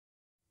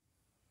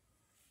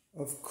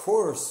Of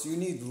course, you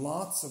need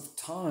lots of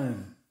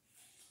time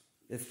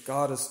if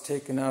God is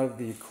taken out of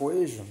the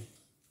equation.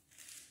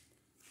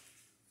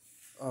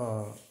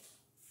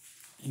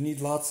 You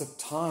need lots of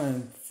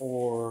time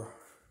for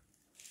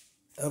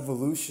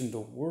evolution to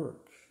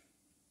work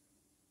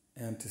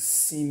and to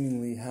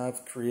seemingly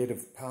have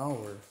creative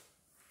power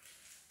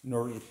in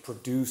order to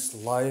produce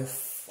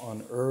life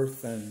on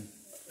Earth and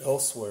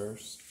elsewhere.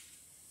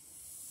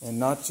 And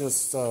not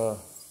just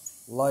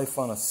life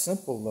on a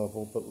simple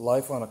level, but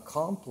life on a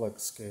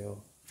complex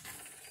scale.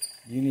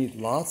 You need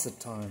lots of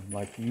time,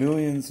 like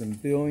millions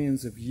and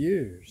billions of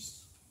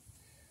years.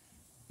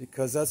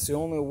 Because that's the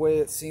only way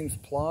it seems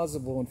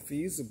plausible and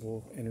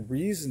feasible and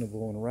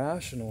reasonable and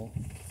rational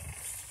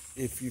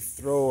if you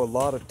throw a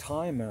lot of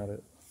time at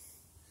it.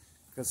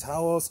 Because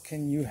how else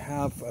can you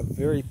have a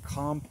very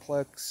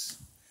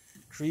complex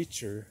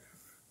creature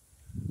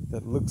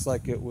that looks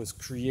like it was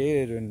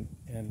created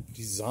and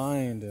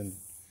designed and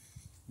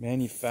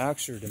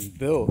manufactured and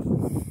built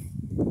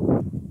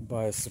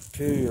by a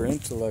superior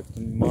intellect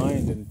and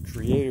mind and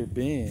creator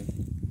being?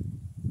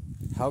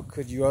 How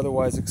could you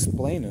otherwise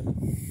explain it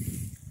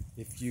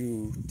if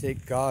you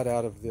take God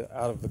out of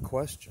the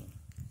question?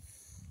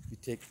 You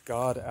take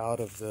God out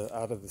of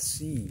the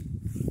scene.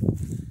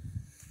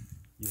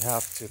 You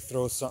have to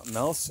throw something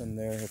else in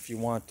there if you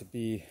want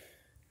it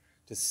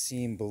to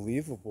seem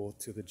believable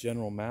to the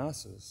general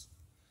masses.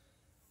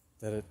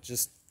 That it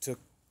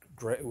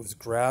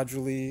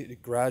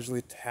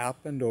gradually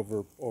happened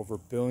over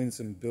billions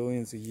and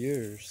billions of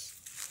years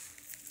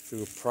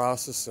through a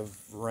process of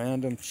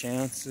random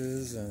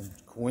chances and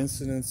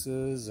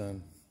coincidences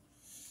and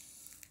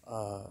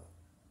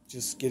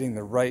just getting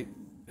the right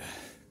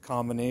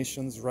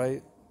combinations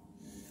right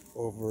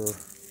over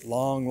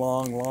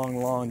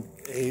long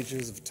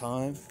ages of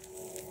time.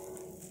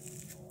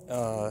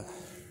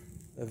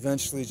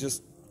 Eventually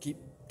just keep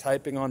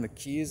typing on the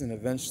keys and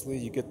eventually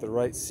you get the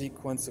right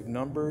sequence of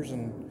numbers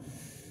and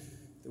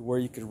where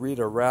you could read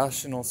a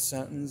rational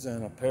sentence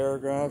and a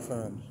paragraph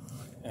and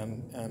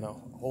a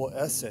whole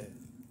essay.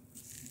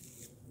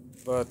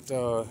 But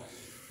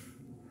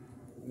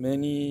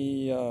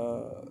many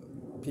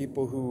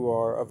people who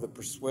are of the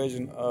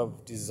persuasion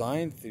of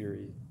design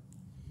theory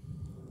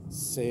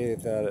say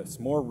that it's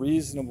more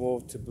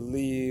reasonable to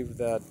believe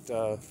that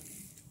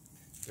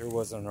there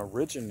was an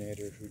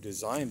originator who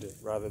designed it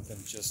rather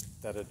than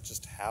just that it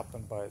just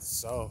happened by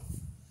itself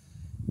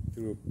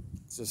through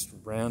just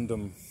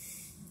random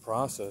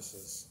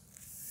processes.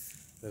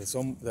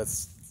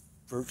 That's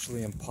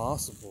virtually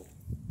impossible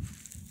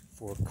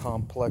for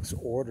complex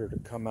order to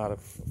come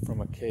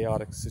from a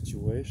chaotic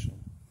situation.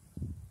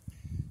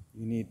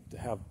 You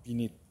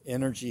need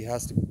energy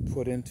has to be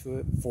put into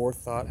it,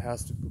 forethought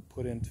has to be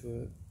put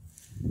into it.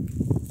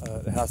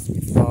 It has to be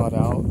thought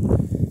out.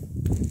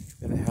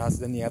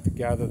 Then you have to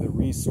gather the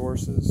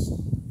resources,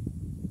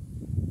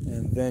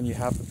 and then you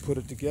have to put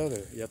it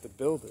together. You have to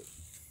build it,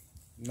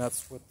 and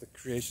that's what the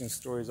creation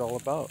story is all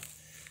about.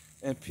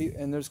 And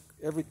there's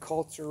every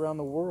culture around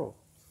the world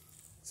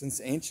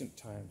since ancient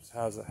times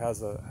has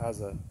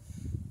a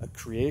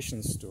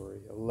creation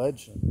story, a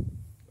legend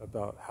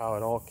about how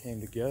it all came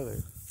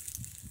together.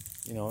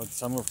 You know,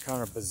 some are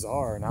kind of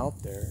bizarre and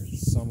out there.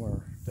 Some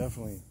are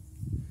definitely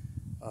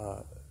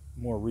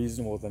more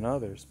reasonable than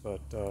others,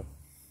 but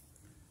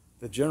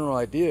the general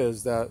idea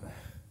is that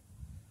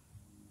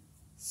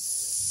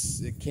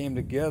it came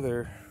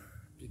together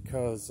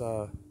because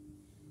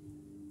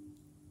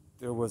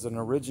there was an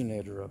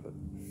originator of it.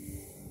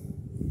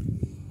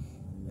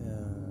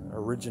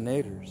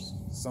 Originators.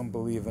 Some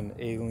believe in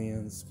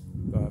aliens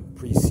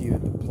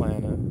preceded the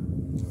planet.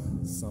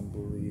 Some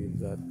believe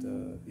that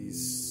the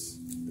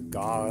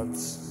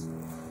gods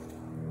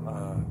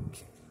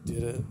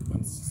did it,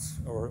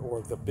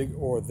 or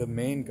the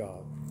main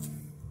God,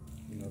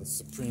 the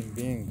supreme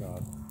being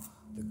God,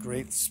 the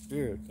Great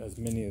Spirit, as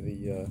many of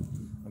the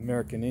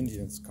American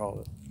Indians call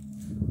it.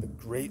 The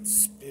Great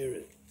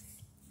Spirit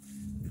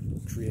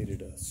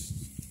created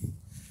us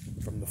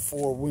from the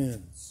four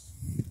winds.